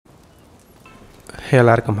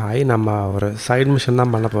எல்லாருக்கும் ஹாய். நம்ம ஒரு சைடு மிஷன்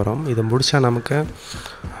தான் பண்ண போகிறோம். இதை முடித்தா நமக்கு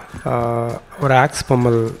ஒரு ஆக்ஸ்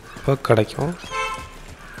பொம்மல் ஒர்க் கிடைக்கும்.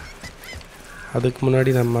 அதுக்கு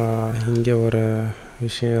முன்னாடி நம்ம இங்கே ஒரு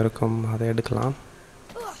விஷயம் இருக்கும், அதை எடுக்கலாம்.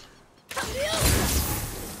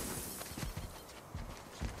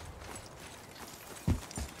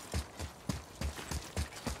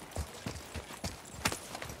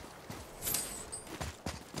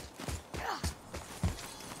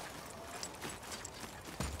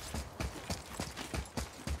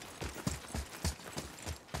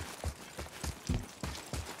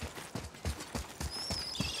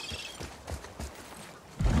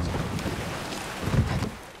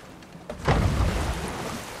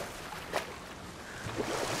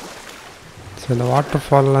 ஸோ இந்த வாட்டர்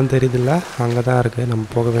ஃபால்லாம் தெரியுதுல்ல, அங்கே தான் இருக்குது நம்ம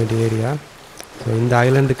போக வேண்டிய ஏரியா. ஸோ இந்த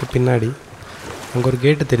ஐலண்டுக்கு பின்னாடி அங்கே ஒரு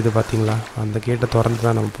கேட்டு தெரியுது பார்த்தீங்களா, அந்த கேட்டை திறந்து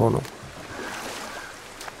தான் நம்ம போகணும்.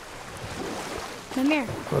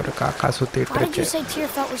 ஒரு காக்கா சுற்றிட்டு இருக்கு.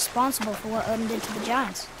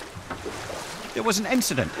 There was an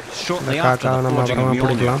incident shortly The after the forging of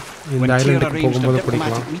Mjolnir, when Tyr arranged a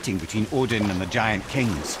diplomatic meeting between Odin and the giant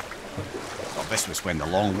kings. Well, this was when the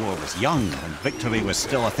Long War was young, and victory was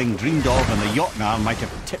still a thing dreamed of, and the Jotnar might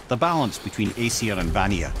have tipped the balance between Aesir and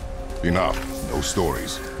Vanir. Enough. No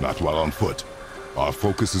stories. Not while on foot. Our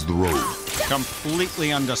focus is the road.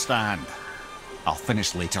 Completely understand. I'll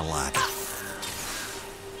finish later, lad.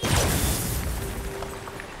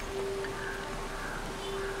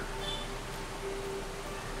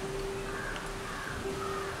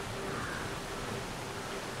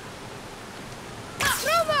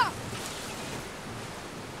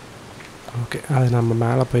 Okay, அது நம்ம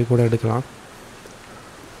மேலே போய் கூட எடுக்கலாம்.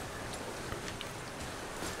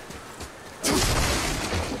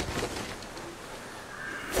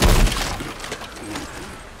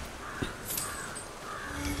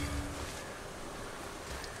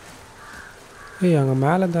 அங்கே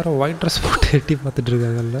மேலே தர white dress போட்டு எட்டி பார்த்துட்டு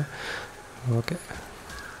இருக்காங்கல்ல. ஓகே,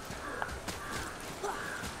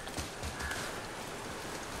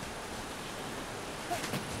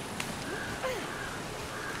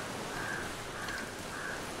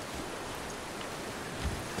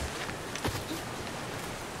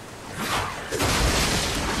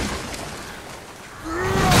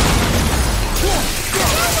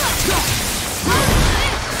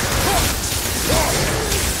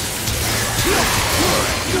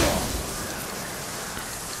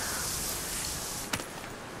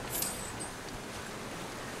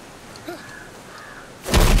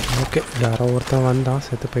 ஓகே, யாரோ ஒருத்தன் வந்தான்,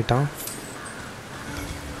 செத்து போயிட்டான்.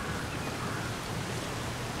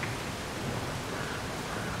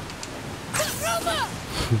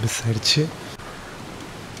 மிஸ் ஆயிடுச்சு.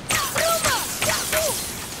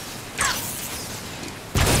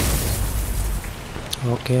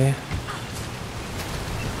 ஓகே,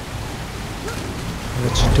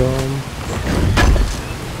 வச்சிட்டோம்.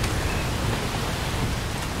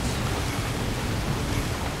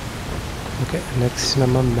 ஓகே, நெக்ஸ்ட்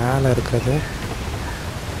நம்ம மேலே இருக்கிறது.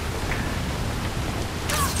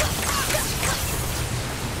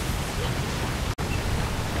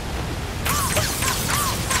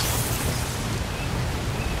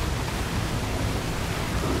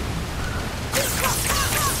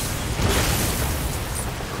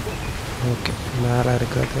 ஓகே, மேலே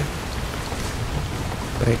இருக்கிறது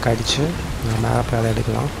பிரேக் அடிச்சு நான் மேலே போய் அதை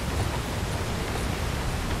எடுக்கலாம்.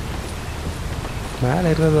 மேலே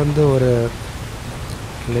இருக்கிறது வந்து ஒரு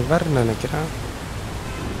லிவர்னு நினைக்கிறேன்.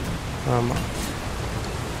 ஆமாம்,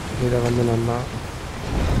 இதை வந்து நம்ம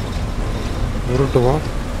உருட்டுவோம்.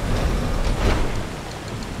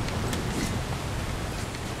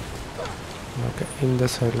 ஓகே,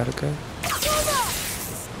 இந்த சைடில் இருக்கு.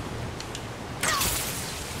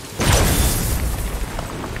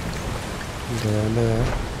 இதை வந்து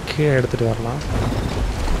கீழே எடுத்துகிட்டு வரலாம்.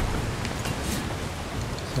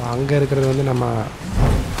 ஸோ அங்கே இருக்கிறது வந்து நம்ம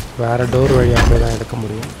வேறு டோர் வழியாக போய் தான் எடுக்க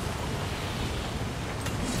முடியும்.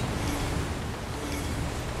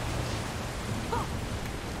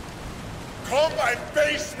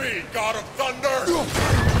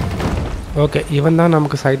 ஓகே, இவன் தான்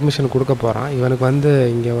நமக்கு சைட் மிஷன் கொடுக்க போகிறான். இவனுக்கு வந்து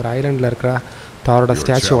இங்கே ஒரு ஐலண்டில் இருக்கிற தாரோட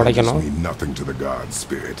ஸ்டாச்சு உடைக்கணும்.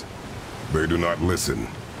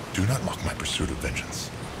 Do not mock my pursuit of vengeance.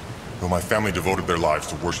 Though my family devoted their lives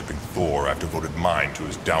to worshipping Thor, I've devoted mine to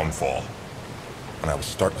his downfall. And I will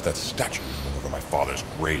start with that statue over my father's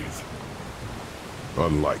grave.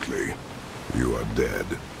 Unlikely. You are dead.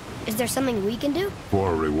 Is there something we can do? For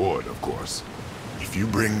a reward, of course. If you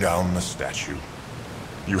bring down the statue,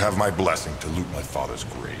 you have my blessing to loot my father's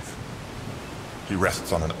grave. He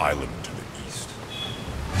rests on an island to the east.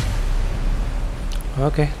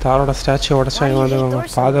 Okay, தாரோட statue உடச்சா இவன் வந்து அவங்க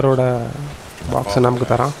ஃபாதரோட பாக்ஸை நமக்கு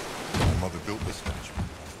தரான். My mother built this statue.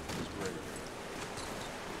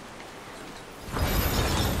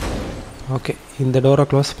 Okay, இந்த டோரை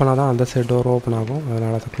close பண்ணால் தான் அந்த சைடு டோர் ஓப்பன் ஆகும்.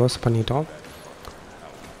 அதனால் அதை க்ளோஸ் பண்ணிட்டோம்.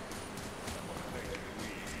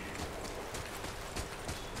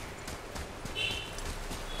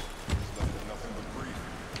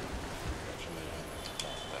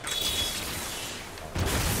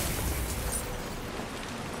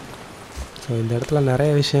 ஸோ இந்த இடத்துல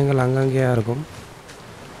நிறைய விஷயங்கள் அங்கங்கேயா இருக்கும்.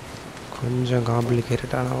 கொஞ்சம்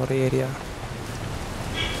காம்ப்ளிகேட்டடான ஒரு ஏரியா.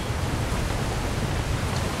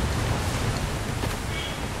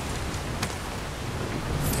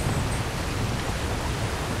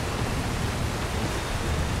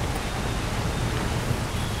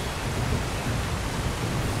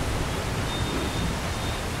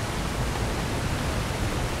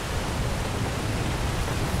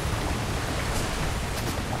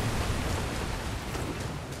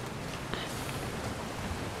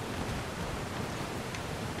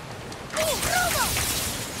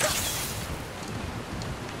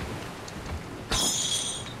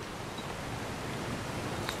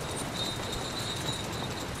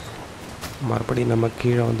 மறுபடியும் நம்ம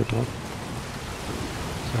கீழே வந்துட்டோம்.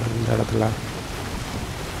 இந்த இடத்துல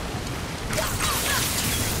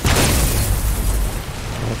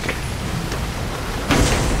okay,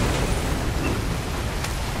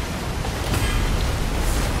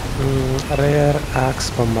 rare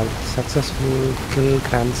aux Pammal successful kill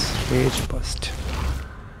grants rage first.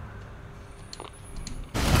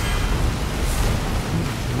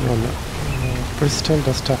 ஒன்று Kristen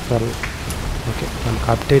dust of well. Okay, நமக்கு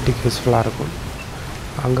அப்டேட்டுக்கு யூஸ்ஃபுல்லாக இருக்கும்.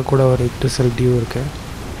 அங்கே கூட ஒரு ரிசல்ட் டியூ இருக்குது,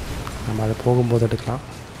 நம்ம அதை போகும்போது எடுக்கலாம்.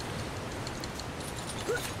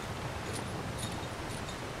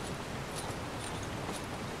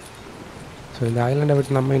 ஸோ இந்த ஐலாண்டை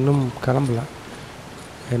விட்டு நம்ம இன்னும் கிளம்பல.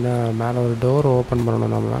 ஏன்னா மேலே ஒரு டோர் ஓப்பன்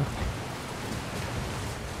பண்ணணும் நம்ம.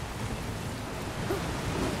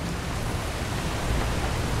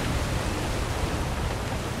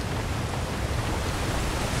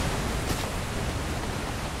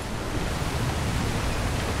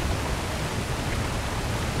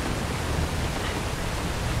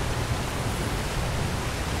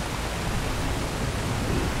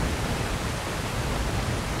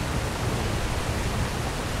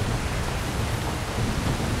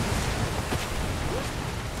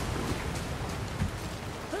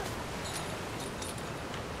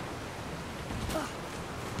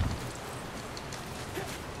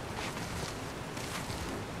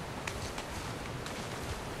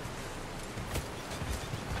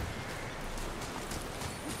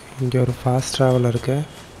 இங்கே ஒரு ஃபாஸ்ட் ட்ராவல் இருக்குது.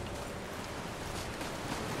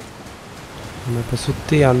 நம்ம இப்போ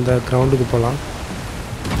சுற்றி அந்த கிரவுண்டுக்கு போகலாம்.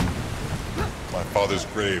 My father's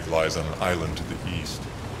grave lies on an island to the east.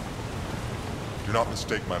 Do not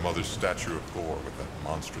mistake my mother's statue of Thor with that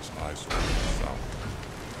monstrous eyesore to the south.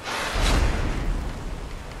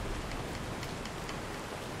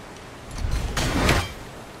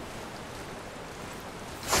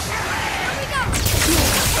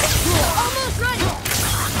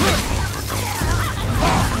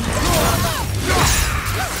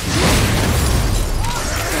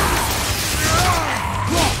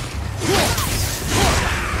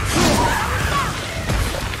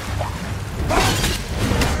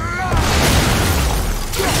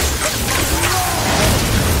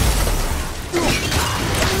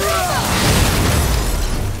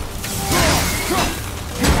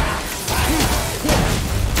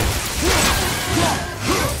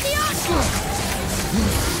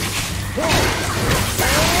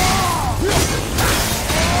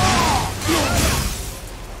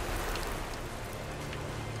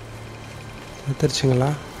 எடுத்துருச்சுங்களா?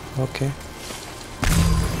 Okay,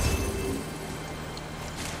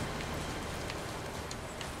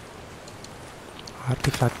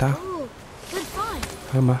 ஆர்டிஃபேக்டா?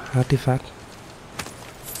 ஆமாம், ஆர்டிஃபேக்ட்.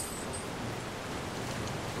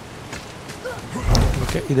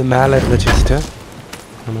 ஓகே, இது மேலே இருந்த செஸ்ட்டு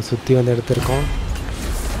நம்ம சுற்றி வந்து எடுத்திருக்கோம்.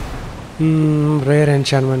 Rare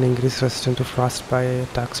enchantment increase resistant to frost by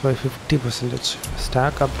tax by 50%.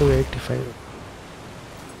 Stock up to 85.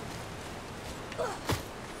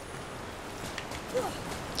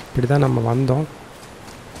 இப்படி தான் நம்ம வந்தோம்.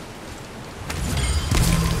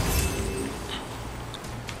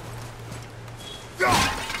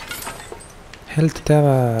 ஹெல்த்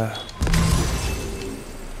தேவை.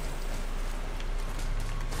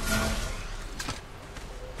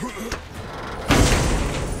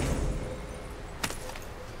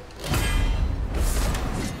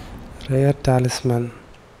 Rare talisman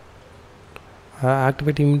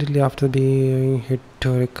Activate immediately after being hit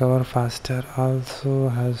to recover faster. Also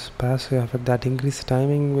has passive effect that increase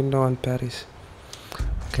timing window on Paris.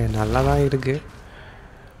 Okay, நல்லா தான் இருக்குது.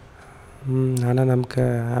 ஆனால் நமக்கு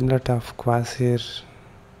ஆம்லெட் ஆஃப் குவாசிர்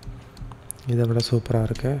இதை விட சூப்பராக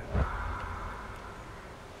இருக்குது.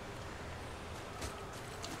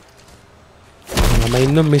 நம்ம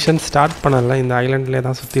இன்னும் மிஷன் ஸ்டார்ட் பண்ணலை, இந்த ஐலாண்ட்லேயே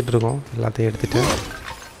தான் சுற்றிட்டுருக்கோம் எல்லாத்தையும் எடுத்துகிட்டு.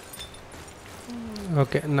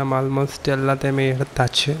 ஓகே, நம்ம ஆல்மோஸ்ட் எல்லாத்தையுமே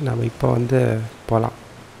எடுத்தாச்சு. நம்ம இப்போ வந்து போகலாம்.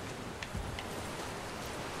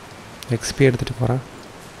 எக்ஸ்பி எடுத்துகிட்டு போகிறேன்.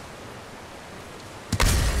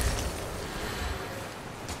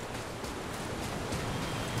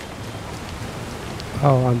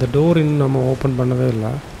 அந்த டோர் இன்னும் நம்ம ஓப்பன் பண்ணவே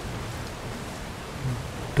இல்லை.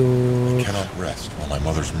 I cannot rest while my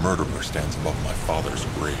mother's murderer stands above my father's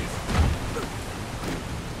grave.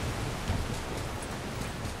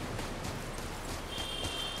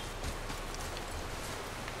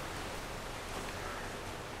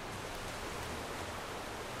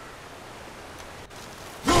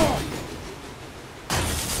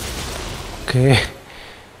 Okay.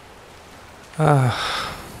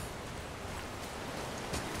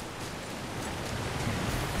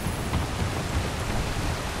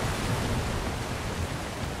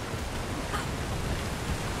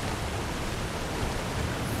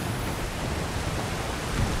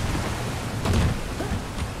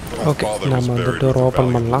 Okay, நம்ம அந்த டோர்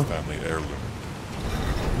ஓபன் பண்ணலாம்.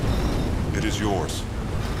 It is yours.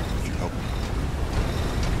 If you help me.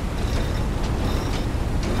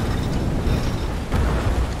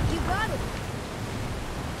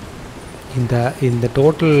 இந்த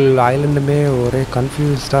டோட்டல் ஐலண்டுமே ஒரே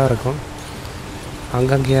கன்ஃபியூஸ்டாக இருக்கும்.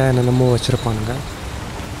 அங்கங்கேயா என்னென்னமோ வச்சுருப்பானுங்க.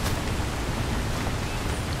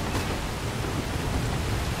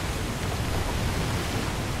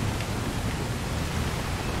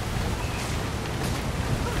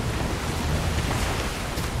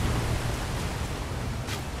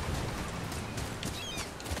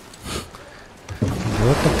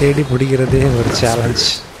 போட்டை தேடி பிடிக்கிறதே ஒரு challenge.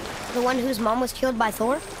 The one whose mom was killed by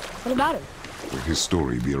Thor? What about him? Will his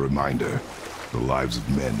story be a reminder? The lives of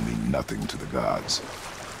men mean nothing to the gods.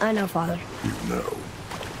 I know, Father. You know.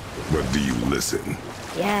 But do you listen?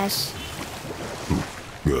 Yes.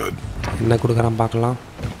 Good. என்ன கொடுக்குறான் பார்க்கலாம்.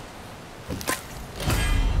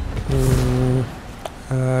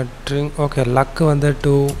 Drink. Okay, luck வந்து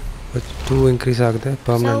 2 increase ஆகுது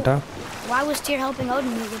பெர்மனெண்ட்டாக. So, why was Tyr helping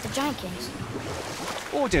Odin meet with the Giant Kings?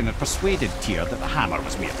 Odin had persuaded Tyr that the hammer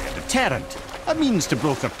was merely a deterrent, a means to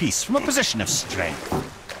broker peace from a position of strength.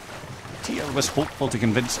 Tyr was hopeful to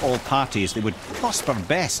convince all parties they would prosper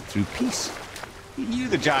best through peace. He knew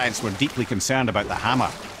the giants were deeply concerned about the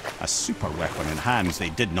hammer, a super weapon in hands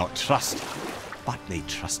they did not trust, but they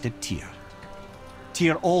trusted Tyr.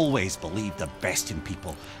 Tyr always believed the best in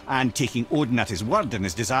people, and taking Odin at his word in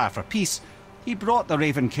his desire for peace, he brought the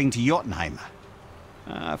Raven King to Jotunheim.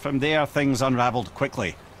 From there, things unravelled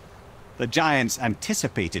quickly. The giants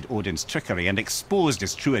anticipated Odin's trickery and exposed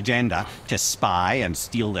his true agenda to spy and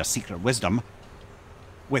steal their secret wisdom.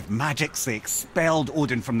 With magics, they expelled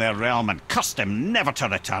Odin from their realm and cursed him never to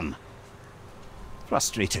return.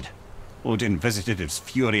 Frustrated, Odin visited his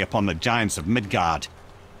fury upon the giants of Midgard.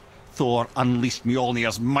 Thor unleashed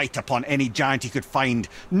Mjolnir's might upon any giant he could find.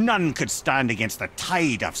 None could stand against the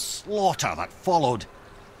tide of slaughter that followed.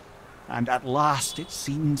 And at last, it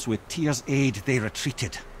seems, with Tyr's aid, they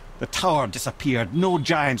retreated. The tower disappeared, no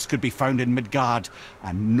giants could be found in Midgard,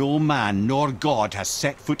 and no man nor god has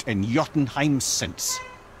set foot in Jotunheim since.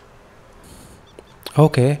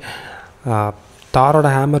 Okay, தாரோட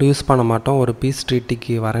hammer use பண்ண மாட்டோம், ஒரு piece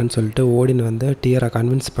ட்ரீட்டிக்கு வரேன்னு சொல்லிட்டு ஓடின் வந்து டியரை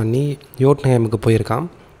convince பண்ணி யோட்ன்ஹைமுக்கு போயிருக்கான்.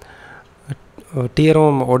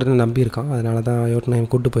 டியரும் ஓடினை நம்பியிருக்கான், அதனால தான் யோட்ன்ஹைம்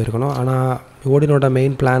கூப்பிட்டு போயிருக்கணும். ஆனால் ஓடினோட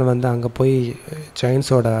மெயின் பிளான் வந்து அங்கே போய்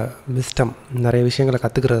ஜெயின்ஸோட விஸ்டம் நிறைய விஷயங்களை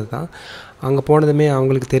கற்றுக்கிறது தான். அங்கே போனதுமே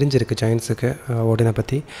அவங்களுக்கு தெரிஞ்சிருக்கு ஜெயின்ஸுக்கு ஓடினை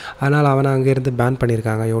பற்றி. அதனால் அவனை அங்கேருந்து பேன்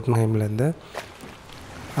பண்ணியிருக்காங்க யோட்ன்ஹைம்லேருந்து.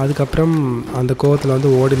 அதுக்கப்புறம் அந்த கோவத்தில்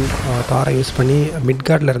வந்து ஓடின் தாரை யூஸ் பண்ணி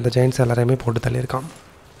மிட்கார்டில் இருந்த ஜெயின்ஸ் எல்லாரையுமே போட்டு தள்ளியிருக்கான்.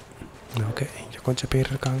 ஓகே, இங்கே கொஞ்சம்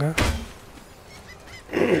பேர் இருக்காங்க.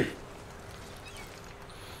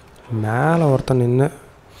 மேலே ஒருத்தன் நின்று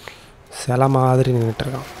சில மாதிரி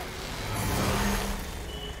நின்றுட்டுருக்கான்.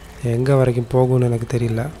 எங்கே வரைக்கும் போகும்னு எனக்கு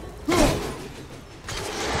தெரியல.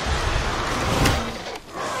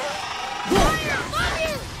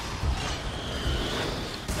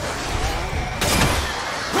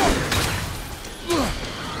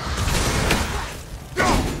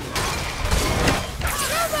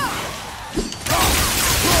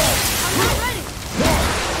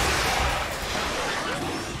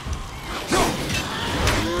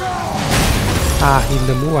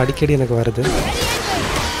 இந்த மூவ் அடிக்கடி எனக்கு வருது.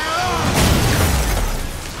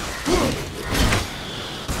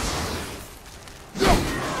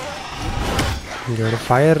 இங்கே ஒரு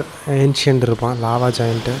ஃபயர் ஏன்ஷியன்ட் இருப்பான், லாவா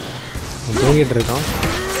ஜாயிண்ட்டு. போய்கிட்டு இருக்கான்.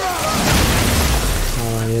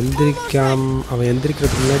 அவன்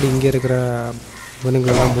எந்திரிக்கிறதுக்கு முன்னாடி இங்கே இருக்கிற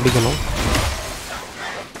இவனுங்களெல்லாம் முடிக்கணும்.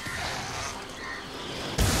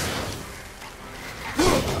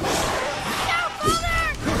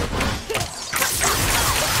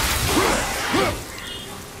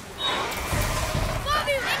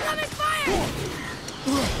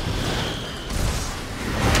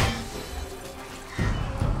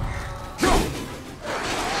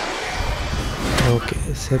 ஓகே,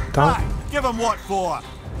 செத்தான்.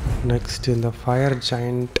 நெக்ஸ்ட் இந்த ஃபயர்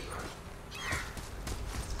ஜாயிண்ட்.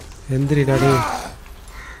 எந்திரிடாடி.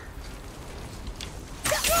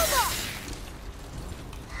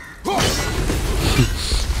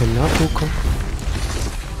 என்ன தூக்கம்.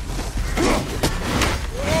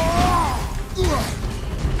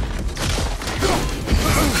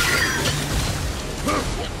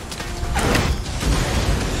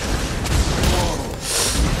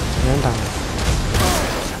 வேண்டாம்.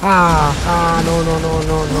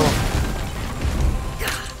 No.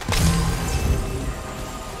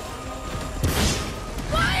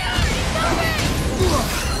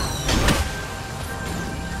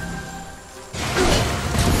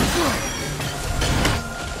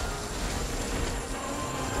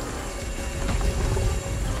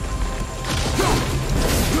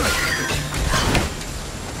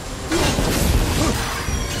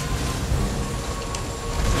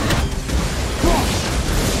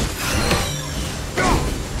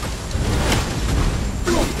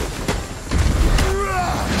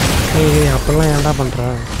 அப்பெல்லாம் ஏன்டா பண்ற?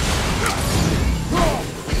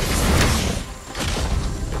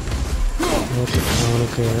 ஓகே,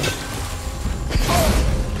 அவனுக்கு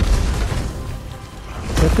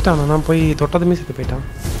செத்துட்டான். நான் போய் தொட்டதுமே செத்து போயிட்டான்.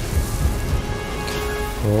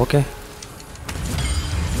 ஓகே,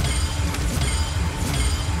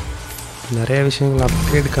 நிறைய விஷயங்கள்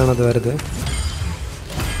அப்கிரேடுக்கானது வருது.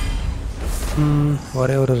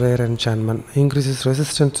 ஒரே ஒரு rare enchantment. Increases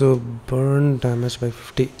resistance to burn damage by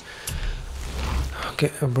 50. Okay,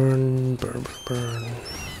 burn.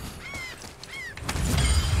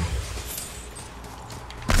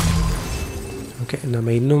 Okay,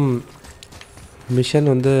 நம்ம இன்னும்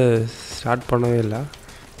மிஷன் வந்து ஸ்டார்ட் பண்ணவே இல்லை.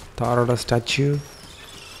 தாரோட ஸ்டாச்சு.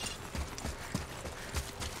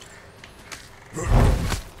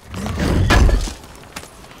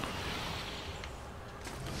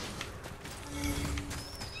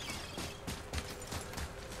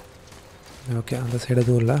 ஓகே, அந்த சைடு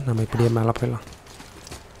எதுவும் இல்லை. நம்ம இப்படியே மேலே போயிடலாம்.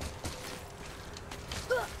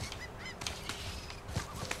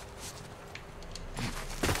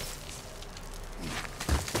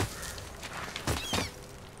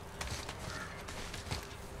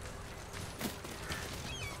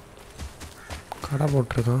 கடை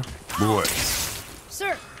போட்டிருக்கான்.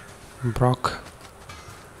 Prague.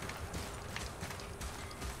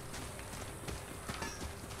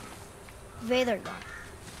 Vadergarth,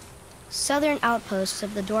 southern outposts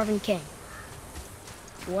of the Dwarven King.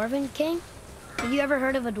 Dwarven King? Have you ever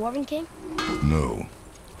heard of a Dwarven King? No.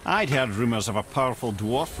 I'd heard rumours of a powerful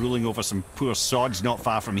dwarf ruling over some poor sods not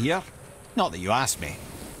far from here. Not that you asked me.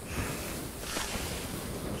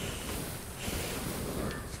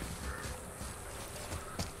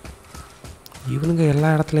 இவனுங்க எல்லா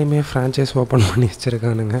இடத்துலையுமே franchise open பண்ணி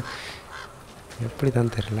வச்சுருக்கானுங்க. எப்படி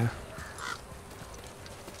தான் தெரில.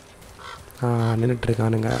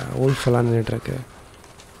 நின்றுட்டுருக்கானுங்க. Woolf எல்லாம் நின்றுட்டுருக்கு.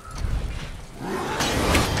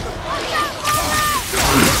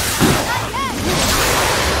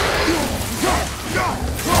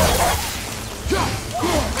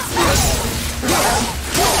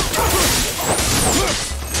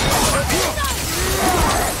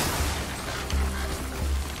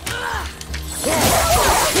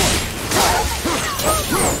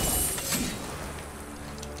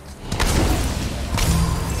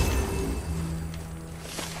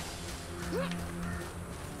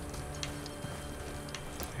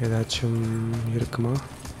 ஏதாச்சும் இருக்குமா?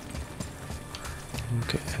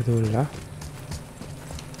 ஓகே, எதுவும் இல்லை.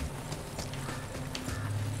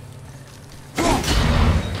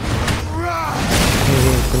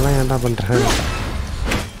 இப்படிலாம் ஏன்டா பண்ணுறேன்?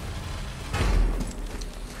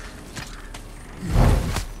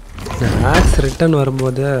 ஆக்ஸ் ரிட்டன்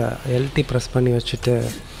வரும்போது எல்டி ப்ரெஸ் பண்ணி வச்சுட்டு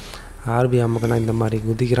ஆர்பி அம்முக்குனா இந்த மாதிரி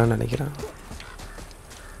குதிக்கிறான்னு நினைக்கிறேன்.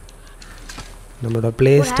 நம்மளோட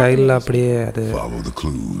ப்ளே ஸ்டைலில் அப்படியே அது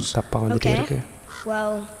தப்பாக வந்துட்டே இருக்கு.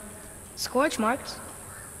 Well, scorch marks.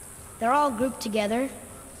 They're all grouped together.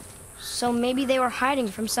 So maybe they were hiding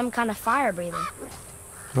from some kind of fire breather.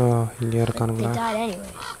 இங்கே They இருக்கானுங்களா? died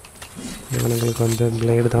anyway. இவனுங்களுக்கு வந்து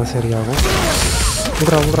பிளேடு தான் சரியாகும்.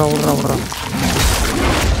 விட்றா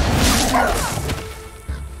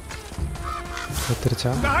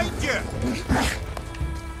செத்துருச்சா?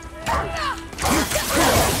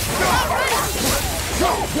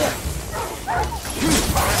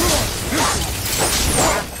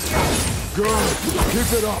 Good.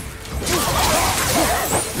 Keep it up.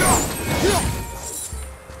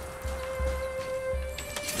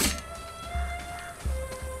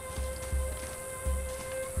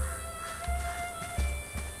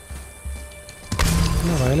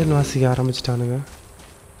 Violin வாசிக்க ஆரம்பிச்சிட்டானுங்க.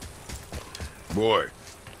 Boy.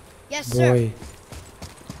 Yes, sir. Boy.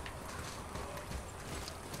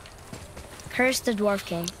 Curse the Dwarf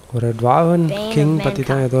King. ஒரு டுவார்வன் king பற்றி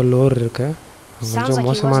தான் ஏதோ லோர் இருக்கு. கொஞ்சம்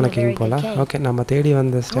மோசமான கிங் போல. ஓகே, நம்ம தேடி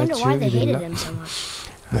வந்த ஸ்டாச்சு இது இல்லை.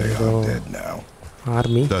 They are dead now.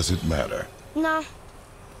 Army. Does it matter? No,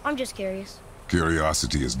 I'm just curious.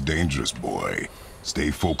 Curiosity is dangerous, boy.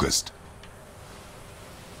 Stay focused.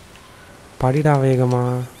 படிடா வேகமா.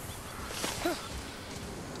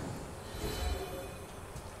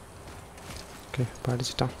 ஓகே,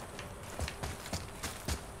 படிச்சிட்டான்.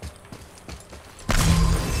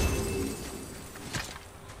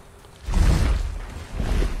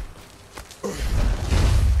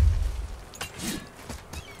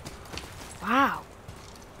 Wow.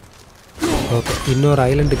 ஓகே, இன்னொரு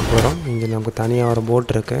ஐலண்டுக்கு போகிறோம். இங்கே நமக்கு தனியாக ஒரு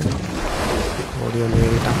போட் இருக்கு. ஓடி வந்து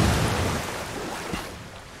ஏறிட்டான்.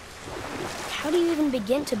 How do you even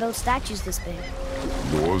begin to build statues this big?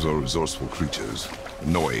 Dwarves are resourceful creatures.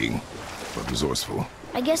 Annoying, but resourceful.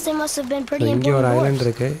 I guess they must have been pretty இங்கே ஒரு important ஐலண்ட் dwarves.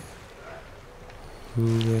 இருக்கு.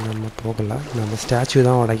 இங்கே நம்ம போகல, நம்ம ஸ்டாச்சு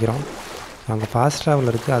தான் உடைக்கிறோம். அங்கே ஃபாஸ்ட்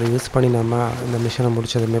ட்ராவல் இருக்குது, அதை யூஸ் பண்ணி நம்ம இந்த மிஷனை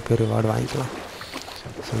முடிச்சதுமே போய் ரிவார்டு வாங்கிக்கலாம்.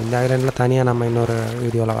 ஸோ இந்த ஐலண்டில் தனியாக நம்ம இன்னொரு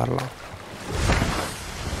வீடியோவில் வரலாம்.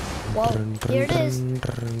 Well, here it is.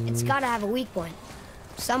 It's got to have a weak point.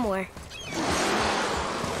 Somewhere.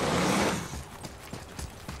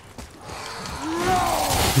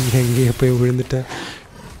 எங்கேயே போய் விழுந்துட்டேன்.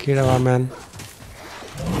 கீழே வா மேன்.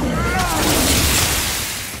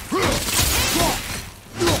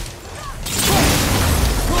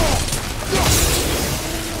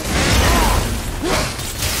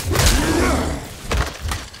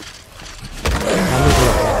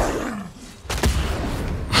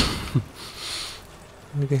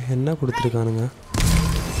 ஓகே, என்ன கொடுத்துருக்கானுங்க?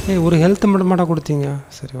 ஏய், ஒரு ஹெல்த் மட்டும் கொடுத்தீங்க.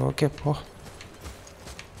 சரி, ஓகே, போ.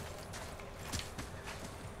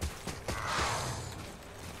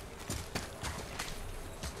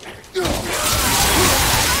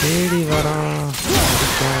 தேடி வரான்.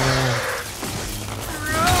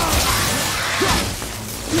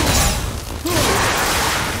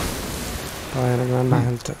 எனக்கு வேண்டாம்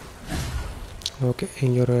ஹெல்த்து. ஓகே,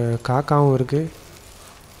 இங்கே ஒரு காக்காவும் இருக்குது.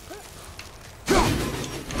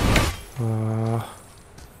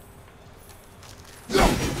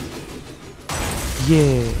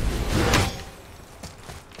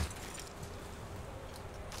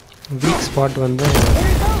 வீக் ஸ்பாட் வந்து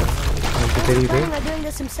எனக்கு தெரியுது.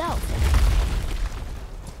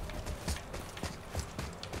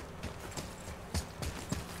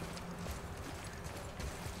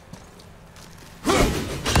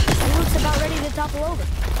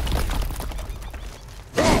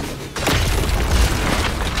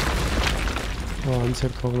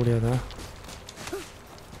 ஆன்சர் போக முடியாதா?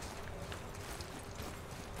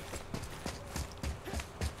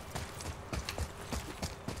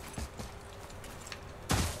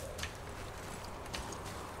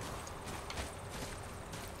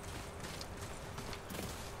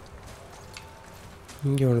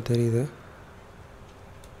 இங்கே ஒன்று தெரியுது.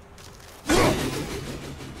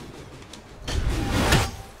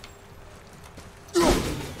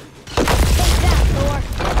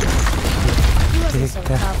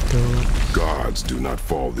 Gods do not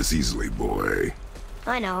fall this easily, boy.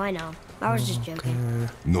 I know. I was just joking.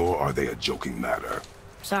 Nor are they a joking matter.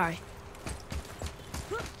 Sorry.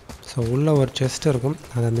 So உள்ளே ஒரு செஸ்ட் இருக்கும்,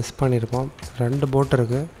 அதை மிஸ் பண்ணியிருப்போம். 2 போட்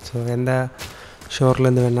இருக்குது. ஸோ எந்த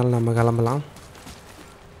ஷோர்லேருந்து வேணாலும் நம்ம கிளம்பலாம்.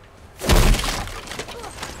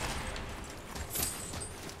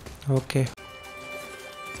 ஓகே,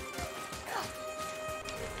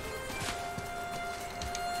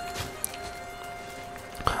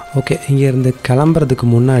 ஓகே, இங்கேருந்து கிளம்புறதுக்கு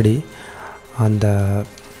முன்னாடி அந்த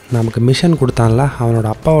நமக்கு மிஷன் கொடுத்தான்ல, அவனோட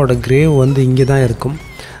அப்பாவோட கிரேவ் வந்து இங்கே தான் இருக்கும்.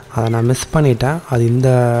 அதை நான் மிஸ் பண்ணிட்டேன். அது இந்த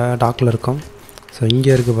டாக்கில் இருக்கும். ஸோ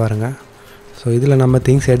இங்கே இருக்குது பாருங்கள். ஸோ இதில் நம்ம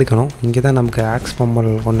திங்ஸ் எடுக்கணும். இங்கே தான் நமக்கு ஆக்ஸ்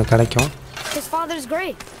பொம்மல் ஒன்று கிடைக்கும். His father's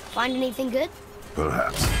great. Find anything good?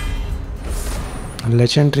 Perhaps.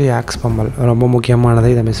 Legendary aux Pammal ரொம்ப முக்கியமானது.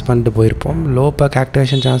 இதை மிஸ் பண்ணிட்டு போயிருப்போம். Low buck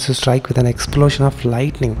activation chances strike with an explosion of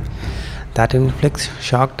lightning that inflicts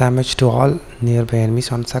shock damage to all nearby enemies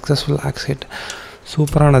on successful axe hit.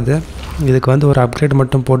 சூப்பரானது. இதுக்கு வந்து ஒரு upgrade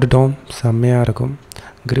மட்டும் போட்டுட்டோம், செம்மையாக இருக்கும்.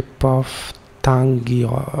 grip ஆஃப் தாங்கி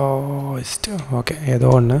ஓகே, ஏதோ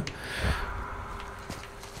ஒன்று.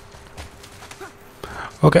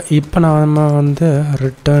 ஓகே, இப்போ நம்ம வந்து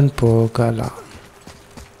ரிட்டர்ன் போகலாம்.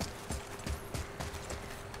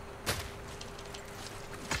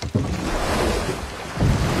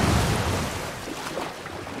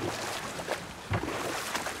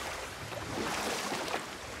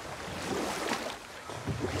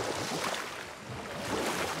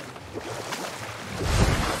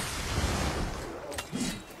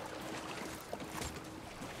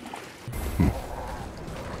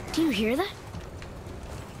 Do you hear that?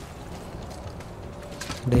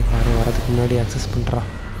 டேய், யாரும் வரதுக்கு முன்னாடி ஆக்சஸ் பண்ணுறா.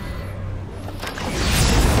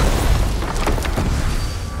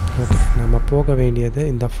 ஓகே, நம்ம போக வேண்டியது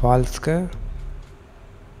இந்த ஃபால்ஸ்க்கு.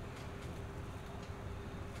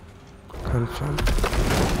 Confirm.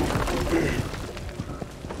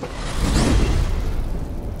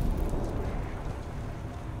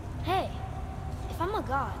 Hey, if I'm a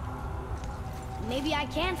god, maybe I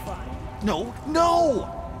can fly. No, no!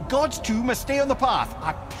 Gods too must stay on the path,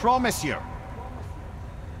 I promise you.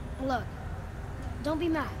 Look, don't be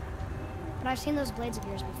mad, but I've seen those blades of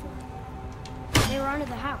yours before. They were under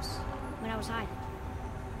the house when I was hiding.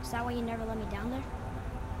 Is that why you never let me down there?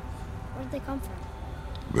 Where did they come from?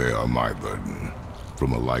 They are my burden,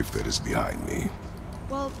 from a life that is behind me.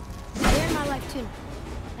 Well, they're in my life too,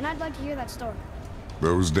 and I'd like to hear that story.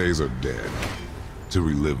 Those days are dead. To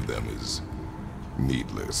relive them is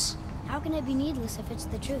needless. How can it be needless if it's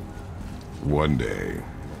the truth? One day,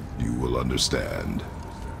 you will understand.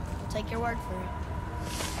 Take your word for it.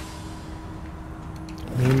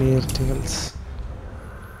 Mimir Tales.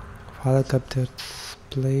 Father kept their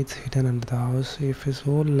blades hidden under the house. If his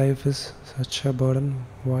whole life is such a burden,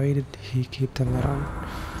 why did he keep them around?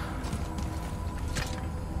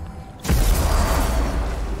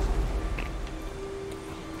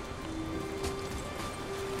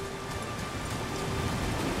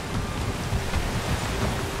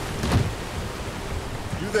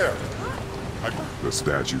 There. The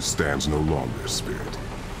statue stands no longer, Spirit.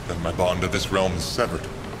 Then my bond to this realm is severed,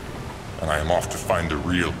 and I am off to find the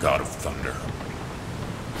real God of Thunder.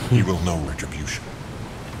 He will know retribution.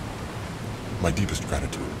 My deepest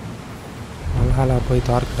gratitude. Valhalla போய்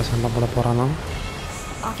தார்கிட்ட சண்டை போட போறானா?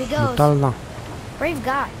 Off he goes. முட்டாள்தான். Brave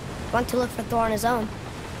guy. Want to look for Thor on his own.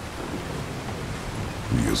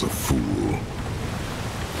 He is a fool.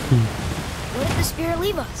 What did the spirit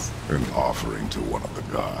leave us? An offering to one of the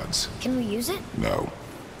gods. Can we use it? No,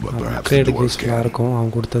 but perhaps the great dwarves கிஸ்ட்ல can. இருக்கும்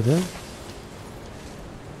அவன் கொடுத்தது.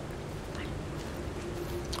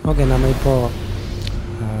 Okay, நம்ம இப்போ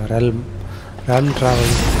realm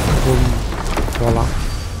travel room போகலாம்.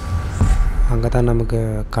 அங்கே தான் நமக்கு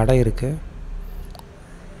கடை இருக்குது.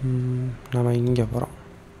 நம்ம இங்கே போகிறோம்.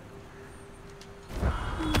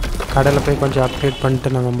 கடையில் போய் கொஞ்சம் அப்டேட்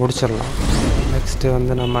பண்ணிட்டு நம்ம முடிச்சிடலாம். நெக்ஸ்ட்டு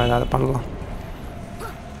வந்து நம்ம ஏதாவது பண்ணலாம்.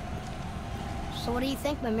 So what do you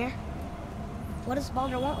think, Mimir? What does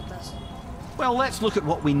Baldur want with us? Well, let's look at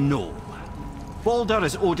what we know. Baldur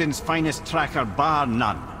is Odin's finest tracker bar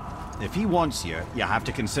none. If he wants you, you have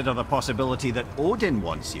to consider the possibility that Odin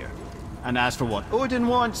wants you. And as for what Odin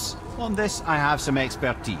wants, on this I have some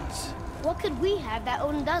expertise. What could we have that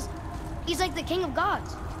Odin doesn't? He's like the king of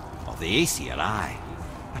gods. Of the Aesir, aye.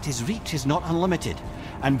 But his reach is not unlimited.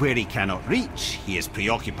 And where he cannot reach, he is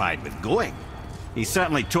preoccupied with going. He's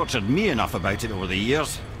certainly tortured me enough about it over the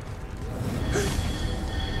years.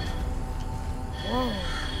 Whoa.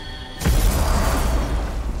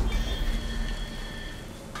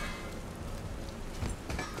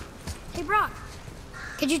 Hey, Brock.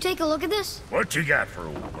 Could you take a look at this? What you got for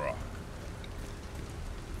old Brock?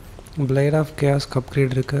 Blade of Chaos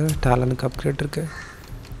upgrade இருக்குது. டேலனுக்கு upgrade இருக்குது.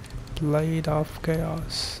 Blade of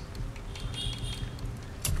Chaos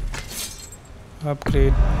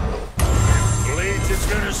upgrade. Blades is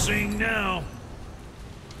gonna sing now.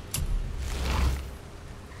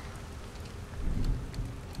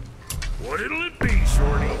 What'll it be,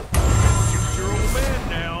 Shorty? Shoot your old man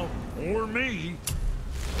now, or me.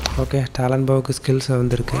 Okay, talent bowக்கு skills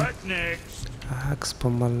வந்திருக்கு. What next? Axe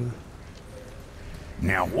pommel.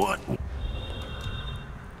 Now what?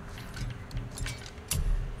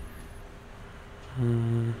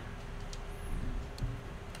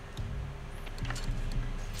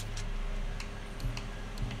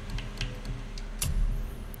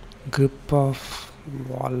 Grip of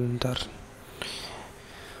Walder.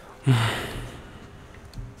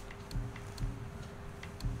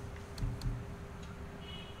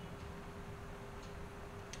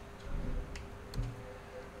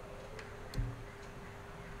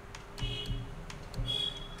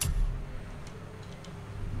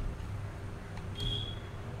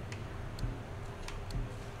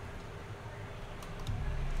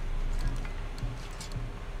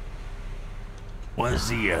 was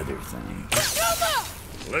the other thing?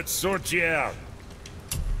 Let's sort you out.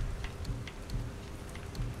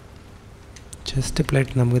 Chest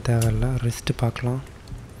plate நமக்கு தேவையில்ல, wrist பார்க்கலாம்.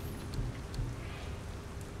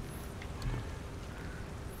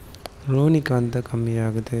 ரோனிக்கு வந்து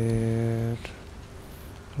கம்மியாகுது,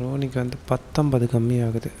 ரோனிக்கு வந்து 19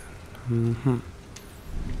 கம்மியாகுது.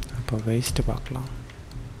 அப்போ waist பார்க்கலாம்.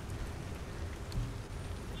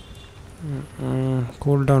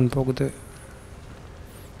 கூல் டவுன் போகுது,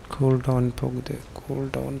 கூல் டவுன் போகுது, கூல்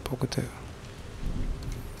டவுன் போகுது.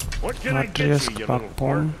 அட்ரியஸ்க்கு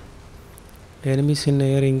பார்ப்போம். Enemies in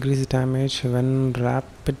air increase damage when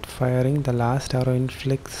rapid firing. The last arrow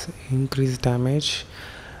inflicts increased damage.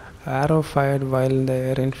 Arrow fired while in the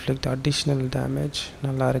air inflict additional damage.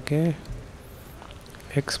 நல்லா இருக்கு.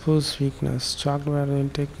 Expose weakness. Shock where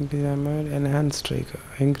intake damage. Enhanced strike.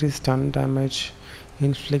 Increased stun damage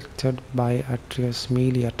inflicted by Atreus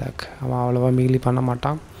melee attack. அவன் அவ்வளோவா Mealy பண்ண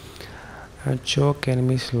மாட்டான். Choke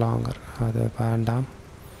enemies longer. அது வேண்டாம்.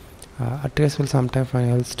 Atreus will sometimes find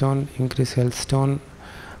health stone, increase health stone.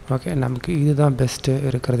 Okay, நமக்கு இதுதான் பெஸ்ட்டு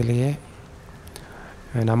இருக்கிறதுலையே.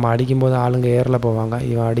 நம்ம அடிக்கும்போது ஆளுங்க ஏரில் போவாங்க,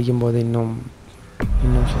 இவன் அடிக்கும்போது இன்னும்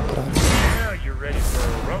சூப்பராக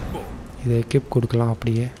இருக்கும். இதை எக்யூப் கொடுக்கலாம்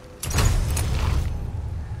அப்படியே.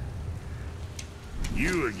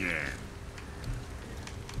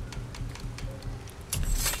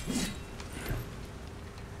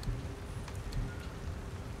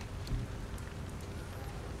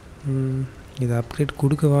 இது அப்கிரேட்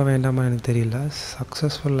கொடுக்கவா வேண்டாமா எனக்கு தெரியல.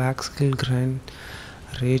 Successful aux skill grind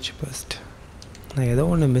rage first. நான் ஏதோ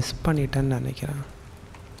ஒன்று மிஸ் பண்ணிட்டேன்னு நினைக்கிறேன்.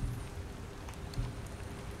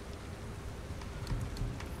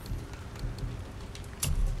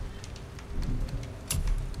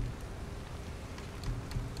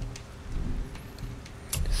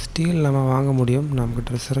 ஸ்டீல் நம்ம வாங்க முடியும்,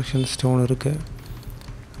 நமக்கு ரிசரக்ஷன் ஸ்டோன் இருக்குது.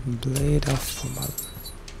 Plate of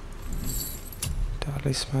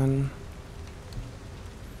talisman.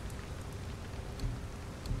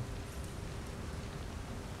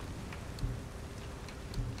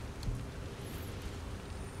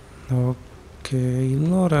 ஓகே,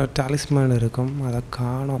 இன்னொரு டாலிஸ்மேன் இருக்கும், அதை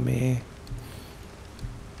காணோமே.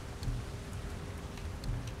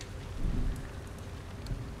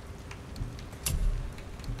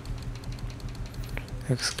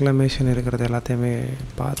 எக்ஸ்க்ளமேஷன் இருக்கிறது எல்லாத்தையுமே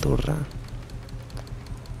பார்த்து விட்றேன்.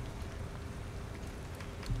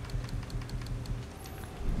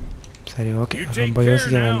 சரி, ஓகே, ரொம்ப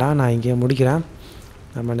யோசிக்க வேண்டாம், நான் இங்கே முடிக்கிறேன்.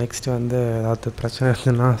 நம்ம நெக்ஸ்ட்டு வந்து ஏதாவது பிரச்சனை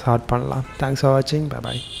இருந்ததுன்னா சால்வ் பண்ணலாம். தேங்க்ஸ் ஃபார் வாட்சிங். Bye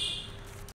bye.